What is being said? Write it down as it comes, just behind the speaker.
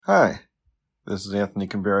Hi, this is Anthony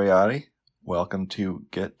Cambariotti. Welcome to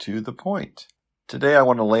Get to the Point. Today I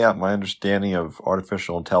want to lay out my understanding of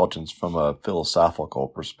artificial intelligence from a philosophical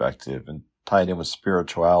perspective and tie it in with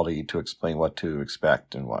spirituality to explain what to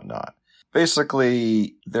expect and whatnot.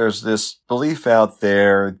 Basically, there's this belief out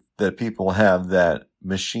there that people have that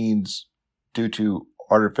machines, due to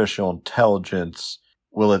artificial intelligence,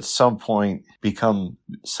 will at some point become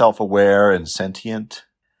self-aware and sentient.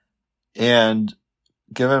 And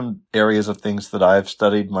given areas of things that I've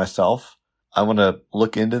studied myself, I want to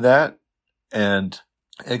look into that and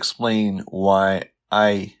explain why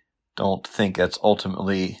I don't think it's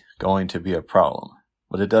ultimately going to be a problem.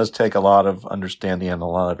 But it does take a lot of understanding and a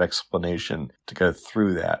lot of explanation to go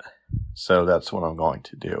through that. So that's what I'm going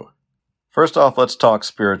to do. First off, let's talk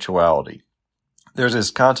spirituality. There's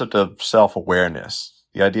this concept of self-awareness.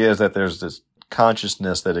 The idea is that there's this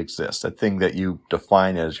consciousness that exists, a thing that you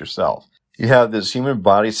define as yourself. You have this human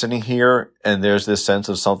body sitting here, and there's this sense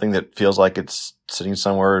of something that feels like it's sitting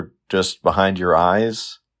somewhere just behind your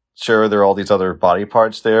eyes. Sure, there are all these other body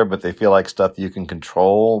parts there, but they feel like stuff you can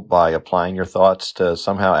control by applying your thoughts to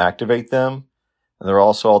somehow activate them. And there are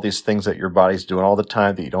also all these things that your body's doing all the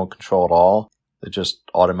time that you don't control at all. They're just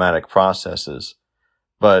automatic processes.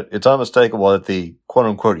 But it's unmistakable that the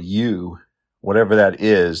quote-unquote you, whatever that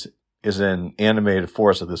is an animated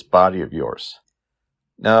force of this body of yours.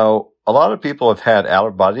 Now, a lot of people have had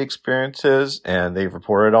out-of-body experiences, and they've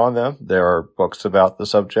reported on them. There are books about the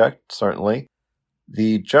subject, certainly.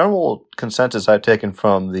 The general consensus I've taken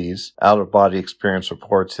from these out-of-body experience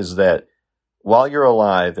reports is that while you're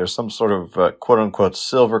alive, there's some sort of quote-unquote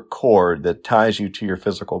silver cord that ties you to your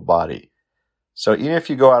physical body. So even if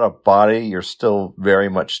you go out of body, you're still very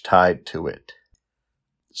much tied to it.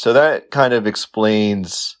 So that kind of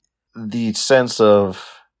explains the sense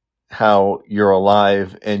of how you're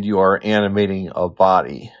alive and you are animating a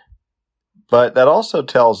body. But that also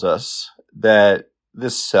tells us that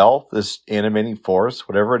this self, this animating force,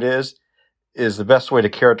 whatever it is the best way to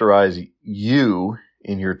characterize you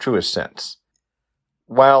in your truest sense.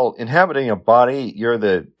 While inhabiting a body, you're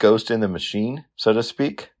the ghost in the machine, so to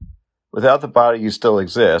speak. Without the body, you still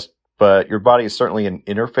exist, but your body is certainly an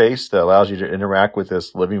interface that allows you to interact with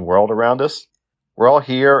this living world around us. We're all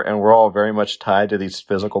here, and we're all very much tied to these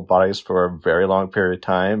physical bodies for a very long period of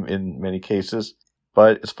time in many cases.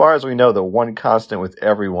 But as far as we know, the one constant with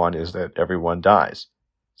everyone is that everyone dies.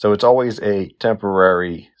 So it's always a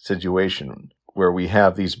temporary situation where we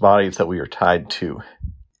have these bodies that we are tied to.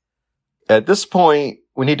 At this point,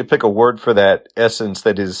 we need to pick a word for that essence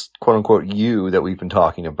that is quote-unquote you that we've been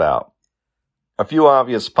talking about. A few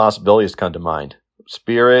obvious possibilities come to mind: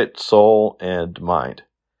 spirit, soul, and mind.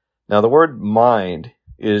 Now, the word mind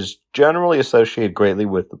is generally associated greatly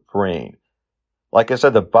with the brain. Like I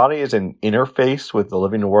said, the body is an interface with the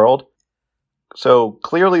living world. So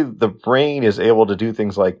clearly the brain is able to do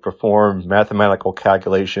things like perform mathematical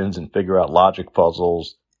calculations and figure out logic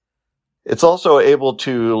puzzles. It's also able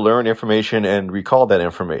to learn information and recall that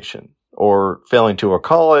information. Or failing to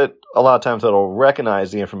recall it, a lot of times it'll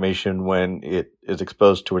recognize the information when it is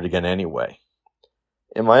exposed to it again anyway.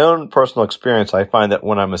 In my own personal experience, I find that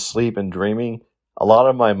when I'm asleep and dreaming, a lot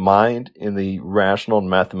of my mind, in the rational and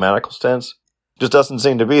mathematical sense, just doesn't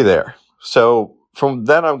seem to be there. So from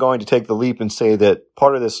then I'm going to take the leap and say that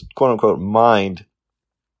part of this quote-unquote mind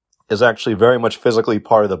is actually very much physically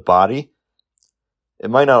part of the body. It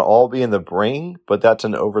might not all be in the brain, but that's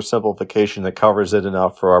an oversimplification that covers it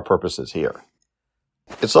enough for our purposes here.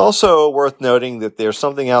 It's also worth noting that there's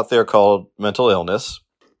something out there called mental illness.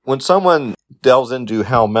 When someone delves into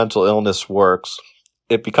how mental illness works,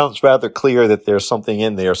 it becomes rather clear that there's something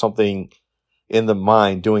in there, something in the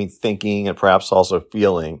mind doing thinking and perhaps also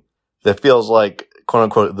feeling that feels like, quote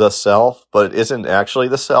unquote, the self, but it isn't actually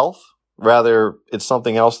the self. Rather, it's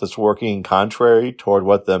something else that's working contrary toward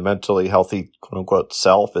what the mentally healthy, quote unquote,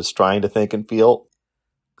 self is trying to think and feel.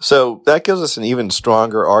 So that gives us an even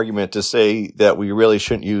stronger argument to say that we really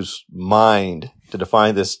shouldn't use mind to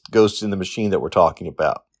define this ghost in the machine that we're talking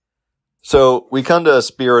about. So we come to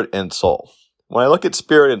spirit and soul. When I look at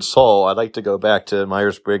spirit and soul, I'd like to go back to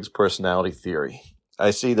Myers-Briggs personality theory.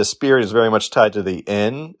 I see the spirit is very much tied to the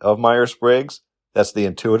N of Myers-Briggs. That's the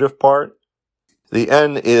intuitive part. The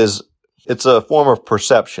N it's a form of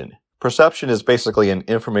perception. Perception is basically an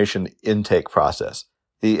information intake process.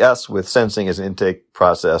 The S with sensing is an intake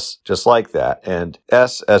process just like that. And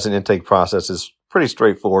S as an intake process is pretty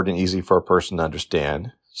straightforward and easy for a person to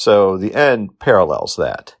understand. So the N parallels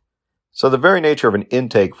that. So the very nature of an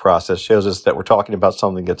intake process shows us that we're talking about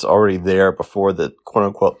something that's already there before the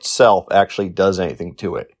quote-unquote self actually does anything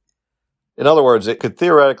to it. In other words, it could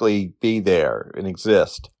theoretically be there and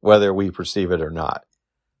exist, whether we perceive it or not.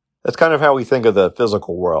 That's kind of how we think of the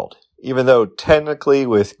physical world. Even though technically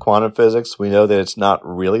with quantum physics, we know that it's not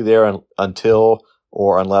really there until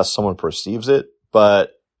or unless someone perceives it.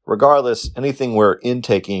 But regardless, anything we're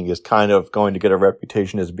intaking is kind of going to get a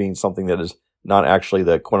reputation as being something that is not actually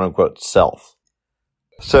the quote-unquote self.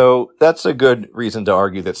 So that's a good reason to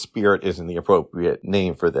argue that spirit isn't the appropriate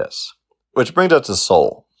name for this. Which brings us to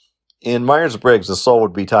soul. In Myers-Briggs, the soul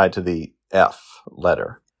would be tied to the F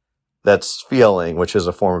letter. That's feeling, which is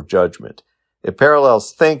a form of judgment. It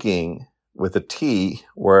parallels thinking with a T,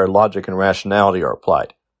 where logic and rationality are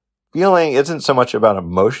applied. Feeling isn't so much about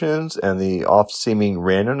emotions and the off-seeming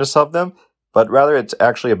randomness of them, but rather it's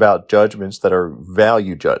actually about judgments that are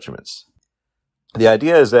value judgments. The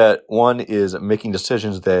idea is that one is making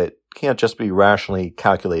decisions that can't just be rationally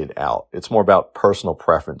calculated out. It's more about personal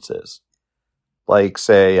preferences. Like,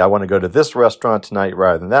 say, I want to go to this restaurant tonight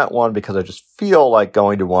rather than that one because I just feel like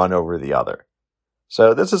going to one over the other.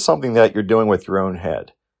 So this is something that you're doing with your own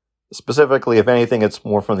head. Specifically, if anything, it's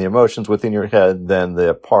more from the emotions within your head than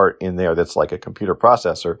the part in there that's like a computer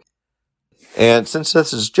processor. And since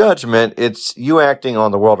this is judgment, it's you acting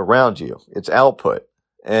on the world around you. It's output.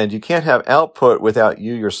 And you can't have output without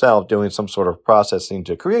you yourself doing some sort of processing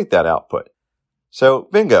to create that output. So,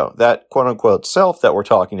 bingo, that quote-unquote self that we're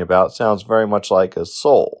talking about sounds very much like a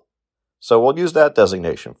soul. So we'll use that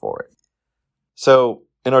designation for it. So,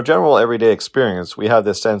 in our general everyday experience, we have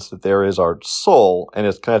this sense that there is our soul, and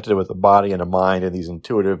it's connected with the body and the mind and these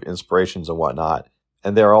intuitive inspirations and whatnot.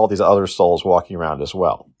 And there are all these other souls walking around as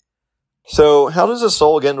well. So, how does a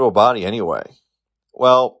soul get into a body anyway?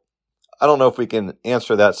 Well, I don't know if we can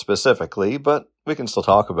answer that specifically, but we can still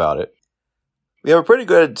talk about it. We have a pretty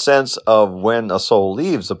good sense of when a soul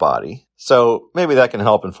leaves the body, so maybe that can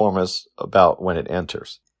help inform us about when it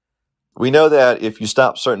enters. We know that if you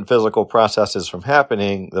stop certain physical processes from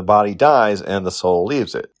happening, the body dies and the soul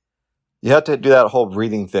leaves it. You have to do that whole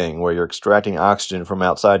breathing thing where you're extracting oxygen from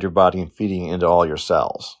outside your body and feeding it into all your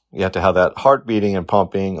cells. You have to have that heart beating and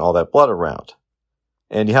pumping all that blood around.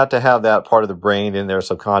 And you have to have that part of the brain in there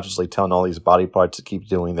subconsciously telling all these body parts to keep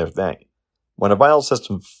doing their thing. When a vital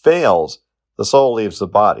system fails, the soul leaves the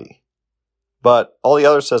body. But all the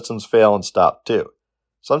other systems fail and stop too.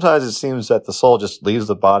 Sometimes it seems that the soul just leaves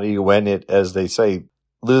the body when it, as they say,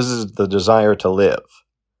 loses the desire to live.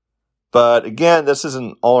 But again, this is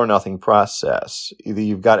an all or nothing process. Either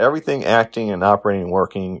you've got everything acting and operating and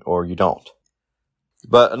working, or you don't.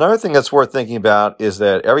 But another thing that's worth thinking about is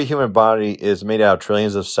that every human body is made out of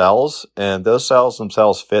trillions of cells, and those cells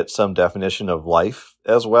themselves fit some definition of life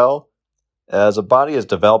as well. As a body is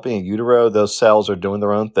developing in utero, those cells are doing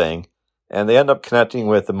their own thing, and they end up connecting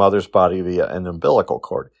with the mother's body via an umbilical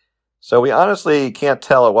cord. So we honestly can't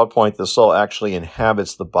tell at what point the soul actually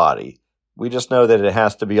inhabits the body. We just know that it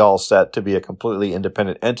has to be all set to be a completely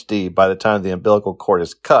independent entity by the time the umbilical cord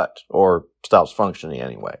is cut, or stops functioning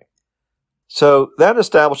anyway. So that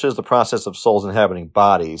establishes the process of souls inhabiting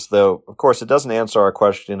bodies, though, of course, it doesn't answer our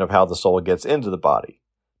question of how the soul gets into the body.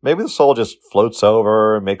 Maybe the soul just floats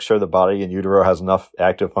over and makes sure the body in utero has enough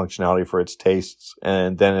active functionality for its tastes,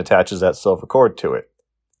 and then attaches that silver cord to it.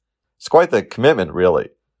 It's quite the commitment, really.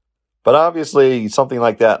 But obviously, something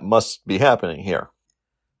like that must be happening here.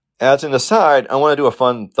 As an aside, I want to do a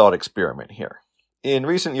fun thought experiment here. In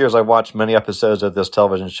recent years, I've watched many episodes of this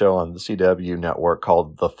television show on the CW network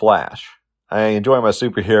called The Flash. I enjoy my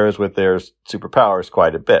superheroes with their superpowers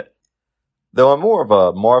quite a bit. Though I'm more of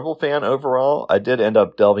a Marvel fan overall, I did end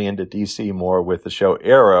up delving into DC more with the show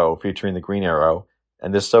Arrow featuring the Green Arrow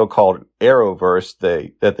and this so-called Arrowverse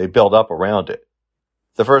that they build up around it.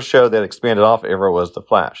 The first show that expanded off Arrow was The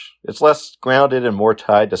Flash. It's less grounded and more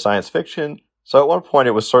tied to science fiction, so at one point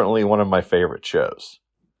it was certainly one of my favorite shows.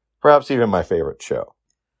 Perhaps even my favorite show.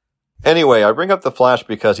 Anyway, I bring up The Flash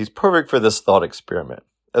because he's perfect for this thought experiment.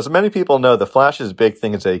 As many people know, The Flash's big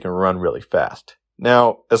thing is that he can run really fast.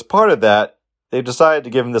 Now, as part of that, they've decided to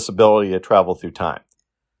give him this ability to travel through time.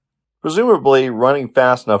 Presumably, running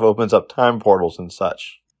fast enough opens up time portals and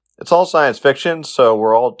such. It's all science fiction, so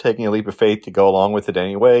we're all taking a leap of faith to go along with it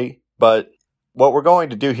anyway, but what we're going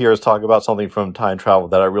to do here is talk about something from time travel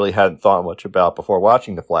that I really hadn't thought much about before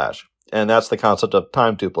watching The Flash, and that's the concept of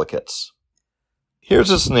time duplicates.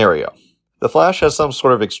 Here's a scenario. The Flash has some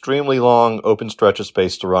sort of extremely long open stretch of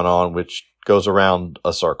space to run on, which goes around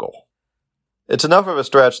a circle. It's enough of a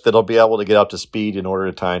stretch that he'll be able to get up to speed in order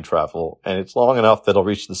to time travel, and it's long enough that he'll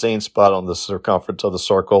reach the same spot on the circumference of the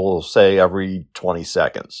circle, say, every 20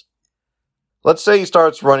 seconds. Let's say he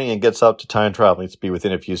starts running and gets up to time traveling speed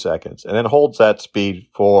within a few seconds, and then holds that speed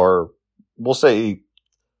for, we'll say,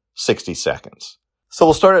 60 seconds. So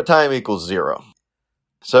we'll start at time equals 0.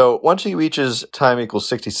 So once he reaches time equals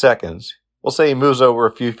 60 seconds, we'll say he moves over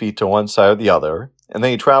a few feet to one side or the other, and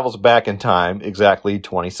then he travels back in time exactly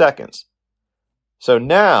 20 seconds. So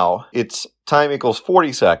now it's time equals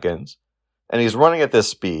 40 seconds, and he's running at this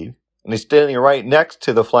speed, and he's standing right next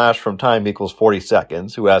to the Flash from time equals 40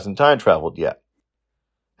 seconds, who hasn't time traveled yet.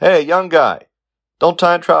 Hey, young guy, don't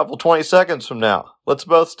time travel 20 seconds from now. Let's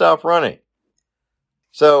both stop running.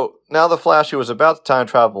 So now the Flash who was about to time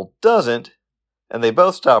travel doesn't, and they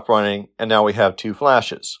both stop running, and now we have two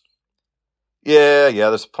Flashes. Yeah,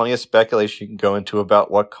 there's plenty of speculation you can go into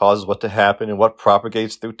about what causes what to happen and what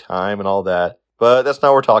propagates through time and all that. But that's not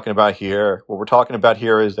what we're talking about here. What we're talking about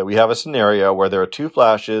here is that we have a scenario where there are two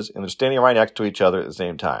Flashes and they're standing right next to each other at the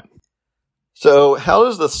same time. So how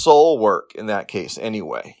does the soul work in that case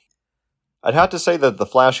anyway? I'd have to say that the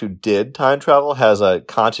Flash who did time travel has a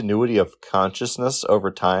continuity of consciousness over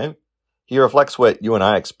time. He reflects what you and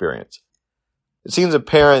I experience. It seems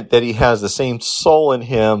apparent that he has the same soul in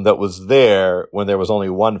him that was there when there was only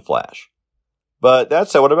one Flash. But that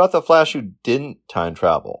said, what about the Flash who didn't time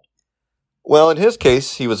travel? Well, in his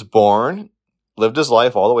case, he was born, lived his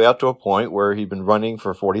life all the way up to a point where he'd been running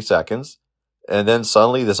for 40 seconds, and then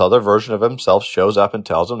suddenly this other version of himself shows up and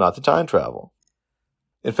tells him not to time travel.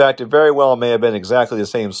 In fact, it very well may have been exactly the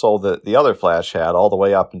same soul that the other Flash had all the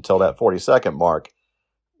way up until that 40-second mark,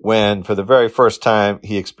 when for the very first time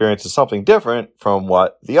he experiences something different from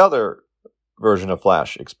what the other version of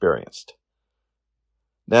Flash experienced.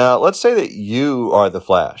 Now, let's say that you are the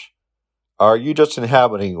Flash. Are you just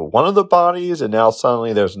inhabiting one of the bodies and now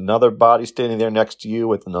suddenly there's another body standing there next to you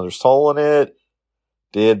with another soul in it?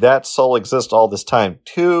 Did that soul exist all this time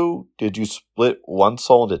too? Did you split one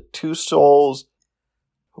soul into two souls?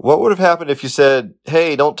 What would have happened if you said,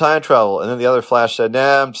 hey, don't time travel, and then the other Flash said,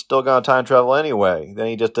 nah, I'm still going to time travel anyway? Then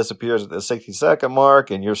he just disappears at the 60-second mark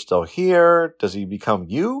and you're still here. Does he become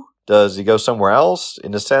you? Does he go somewhere else?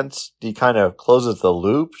 In a sense, he kind of closes the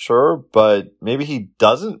loop, sure, but maybe he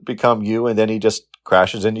doesn't become you and then he just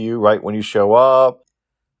crashes into you right when you show up.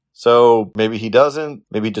 So maybe he doesn't,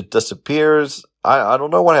 maybe he just disappears. I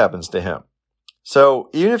don't know what happens to him. So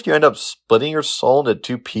even if you end up splitting your soul into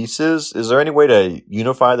two pieces, is there any way to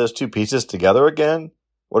unify those two pieces together again?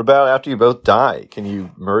 What about after you both die? Can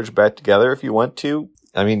you merge back together if you want to?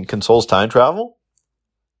 I mean, can souls time travel?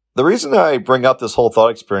 The reason I bring up this whole thought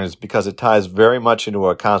experience is because it ties very much into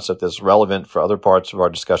a concept that's relevant for other parts of our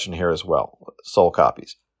discussion here as well, soul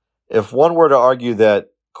copies. If one were to argue that,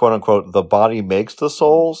 quote unquote, the body makes the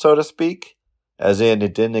soul, so to speak, as in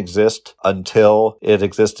it didn't exist until it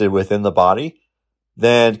existed within the body,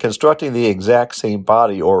 then constructing the exact same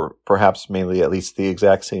body, or perhaps mainly at least the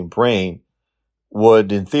exact same brain,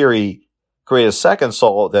 would, in theory, create a second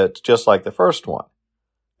soul that's just like the first one.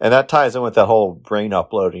 And that ties in with that whole brain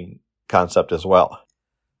uploading concept as well.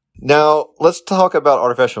 Now, let's talk about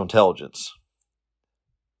artificial intelligence.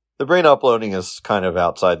 The brain uploading is kind of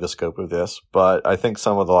outside the scope of this, but I think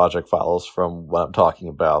some of the logic follows from what I'm talking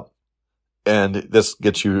about. And this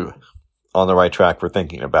gets you on the right track for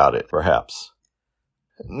thinking about it, perhaps.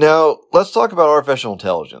 Now, let's talk about artificial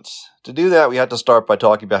intelligence. To do that, we have to start by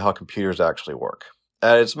talking about how computers actually work.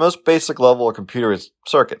 At its most basic level, a computer is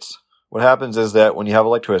circuits. What happens is that when you have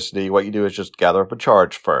electricity, what you do is just gather up a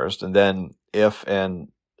charge first, and then if and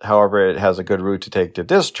however it has a good route to take to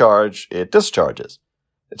discharge, it discharges.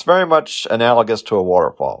 It's very much analogous to a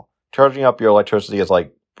waterfall. Charging up your electricity is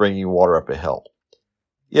like bringing water up a hill.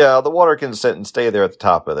 Yeah, the water can sit and stay there at the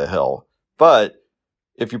top of the hill, but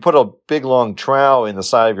if you put a big long trowel in the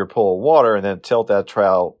side of your pool of water and then tilt that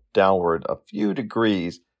trowel downward a few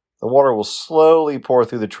degrees, the water will slowly pour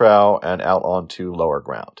through the trowel and out onto lower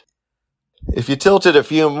ground. If you tilt it a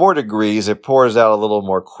few more degrees, it pours out a little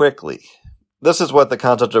more quickly. This is what the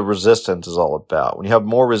concept of resistance is all about. When you have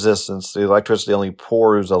more resistance, the electricity only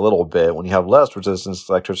pours a little bit. When you have less resistance,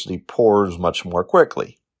 the electricity pours much more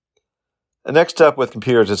quickly. The next step with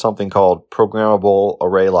computers is something called programmable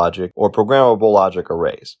array logic or programmable logic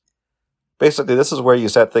arrays. Basically, this is where you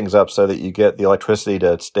set things up so that you get the electricity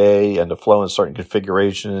to stay and to flow in certain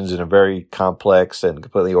configurations in a very complex and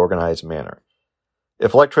completely organized manner.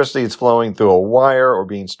 If electricity is flowing through a wire or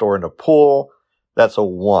being stored in a pool, that's a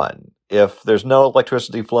 1. If there's no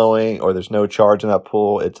electricity flowing or there's no charge in that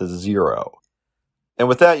pool, it's a 0. And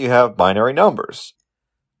with that, you have binary numbers.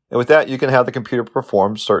 And with that, you can have the computer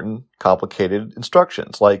perform certain complicated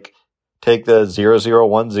instructions, like take the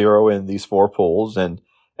 0010 in these 4 pools and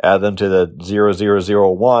add them to the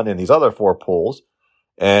 0001 in these other 4 pools,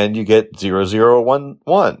 and you get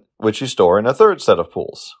 0011, which you store in a third set of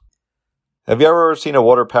pools. Have you ever seen a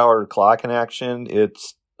water-powered clock in action?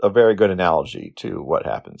 It's a very good analogy to what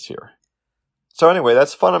happens here. So anyway,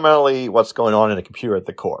 that's fundamentally what's going on in a computer at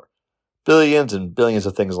the core. Billions and billions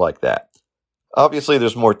of things like that. Obviously,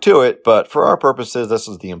 there's more to it, but for our purposes, this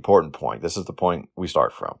is the important point. This is the point we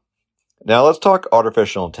start from. Now, let's talk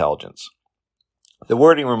artificial intelligence. The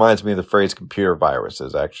wording reminds me of the phrase computer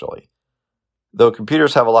viruses, actually. Though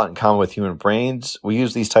computers have a lot in common with human brains, we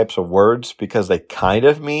use these types of words because they kind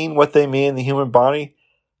of mean what they mean in the human body,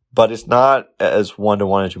 but it's not as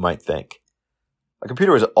one-to-one as you might think. A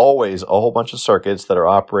computer is always a whole bunch of circuits that are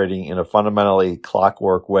operating in a fundamentally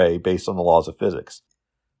clockwork way based on the laws of physics.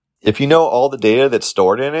 If you know all the data that's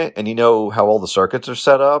stored in it, and you know how all the circuits are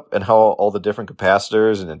set up, and how all the different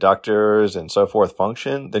capacitors and inductors and so forth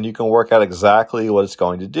function, then you can work out exactly what it's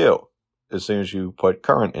going to do as soon as you put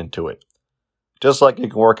current into it. Just like you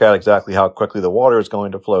can work out exactly how quickly the water is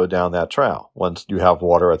going to flow down that trowel once you have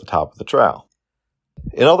water at the top of the trowel.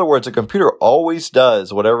 In other words, a computer always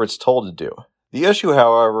does whatever it's told to do. The issue,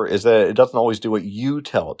 however, is that it doesn't always do what you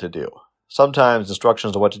tell it to do. Sometimes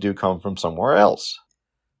instructions on what to do come from somewhere else.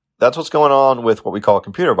 That's what's going on with what we call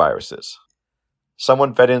computer viruses.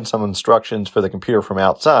 Someone fed in some instructions for the computer from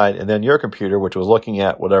outside, and then your computer, which was looking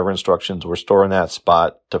at whatever instructions were stored in that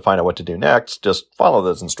spot to find out what to do next, just follow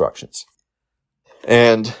those instructions.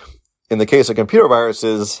 And in the case of computer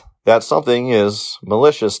viruses, that something is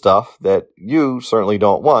malicious stuff that you certainly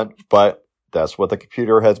don't want, but that's what the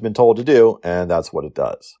computer has been told to do, and that's what it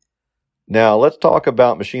does. Now, let's talk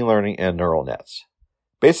about machine learning and neural nets.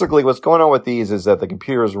 Basically, what's going on with these is that the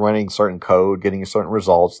computer is running certain code, getting certain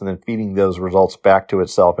results, and then feeding those results back to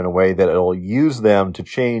itself in a way that it'll use them to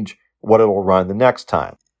change what it'll run the next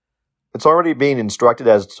time. It's already being instructed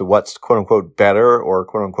as to what's quote-unquote better or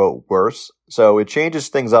quote-unquote worse, so it changes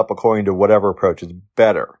things up according to whatever approach is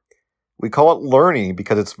better. We call it learning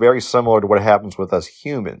because it's very similar to what happens with us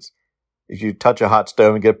humans. If you touch a hot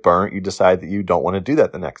stove and get burnt, you decide that you don't want to do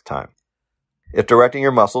that the next time. If directing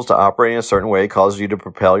your muscles to operate in a certain way causes you to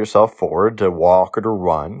propel yourself forward, to walk or to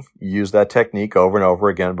run, you use that technique over and over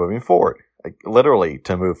again moving forward, like literally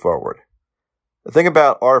to move forward. The thing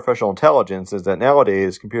about artificial intelligence is that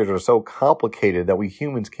nowadays computers are so complicated that we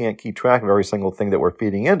humans can't keep track of every single thing that we're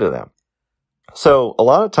feeding into them. So a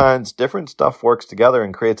lot of times different stuff works together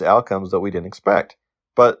and creates outcomes that we didn't expect.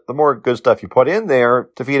 But the more good stuff you put in there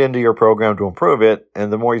to feed into your program to improve it,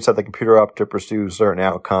 and the more you set the computer up to pursue certain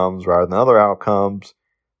outcomes rather than other outcomes,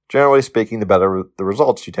 generally speaking, the better the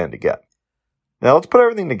results you tend to get. Now let's put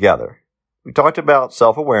everything together. We talked about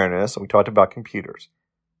self-awareness and we talked about computers.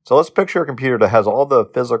 So let's picture a computer that has all the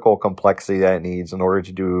physical complexity that it needs in order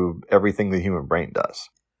to do everything the human brain does.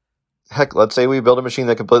 Heck, let's say we build a machine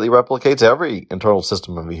that completely replicates every internal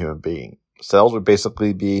system of a human being. Cells would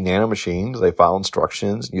basically be nanomachines. They follow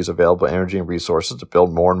instructions and use available energy and resources to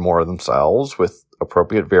build more and more of themselves with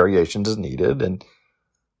appropriate variations as needed,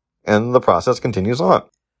 and the process continues on.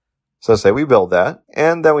 So say we build that,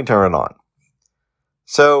 and then we turn it on.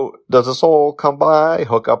 So does the soul come by,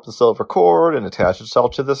 hook up the silver cord, and attach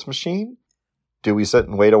itself to this machine? Do we sit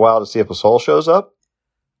and wait a while to see if a soul shows up?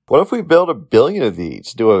 What if we build 1 billion of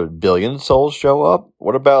these? Do 1 billion souls show up?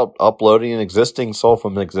 What about uploading an existing soul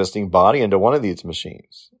from an existing body into one of these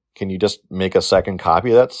machines? Can you just make a second copy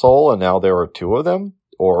of that soul and now there are 2 of them?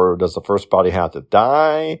 Or does the first body have to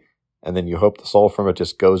die and then you hope the soul from it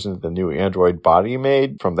just goes into the new android body you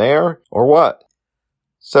made from there? Or what?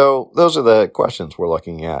 So those are the questions we're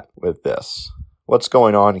looking at with this. What's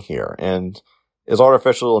going on here? And is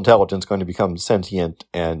artificial intelligence going to become sentient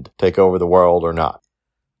and take over the world or not?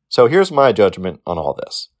 So here's my judgment on all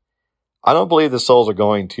this. I don't believe the souls are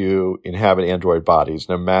going to inhabit android bodies,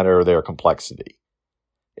 no matter their complexity.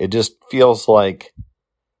 It just feels like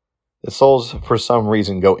the souls, for some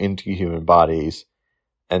reason, go into human bodies,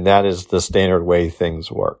 and that is the standard way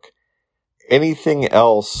things work. Anything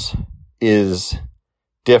else is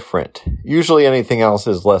different. Usually anything else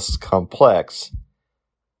is less complex,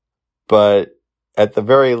 but at the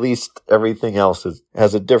very least, everything else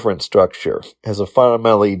has a different structure, has a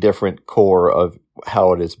fundamentally different core of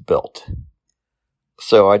how it is built.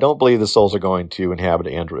 So I don't believe the souls are going to inhabit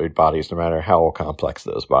android bodies no matter how complex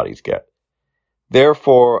those bodies get.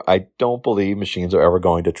 Therefore, I don't believe machines are ever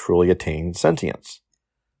going to truly attain sentience.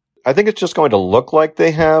 I think it's just going to look like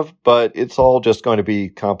they have, but it's all just going to be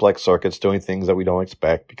complex circuits doing things that we don't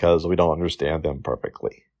expect because we don't understand them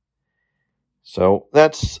perfectly. So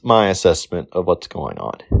that's my assessment of what's going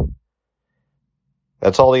on.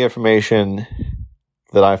 That's all the information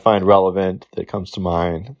that I find relevant, that comes to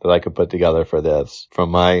mind, that I could put together for this.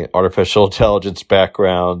 From my artificial intelligence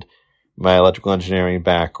background, my electrical engineering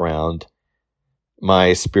background,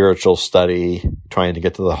 my spiritual study, trying to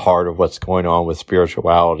get to the heart of what's going on with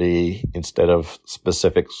spirituality instead of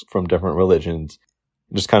specifics from different religions,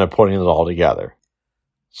 just kind of putting it all together.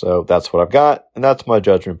 So that's what I've got, and that's my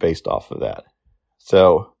judgment based off of that.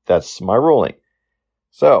 So that's my ruling.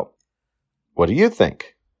 So what do you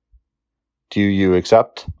think? Do you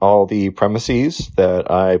accept all the premises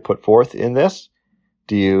that I put forth in this?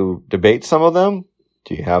 Do you debate some of them?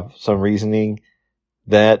 Do you have some reasoning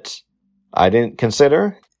that I didn't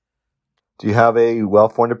consider? Do you have a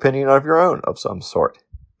well-formed opinion of your own of some sort,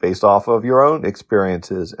 based off of your own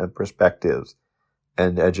experiences and perspectives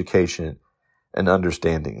and education and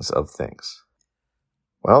understandings of things?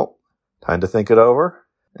 Well, time to think it over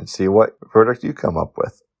and see what verdict you come up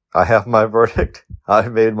with. I have my verdict.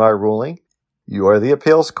 I've made my ruling. You are the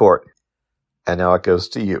appeals court. And now it goes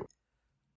to you.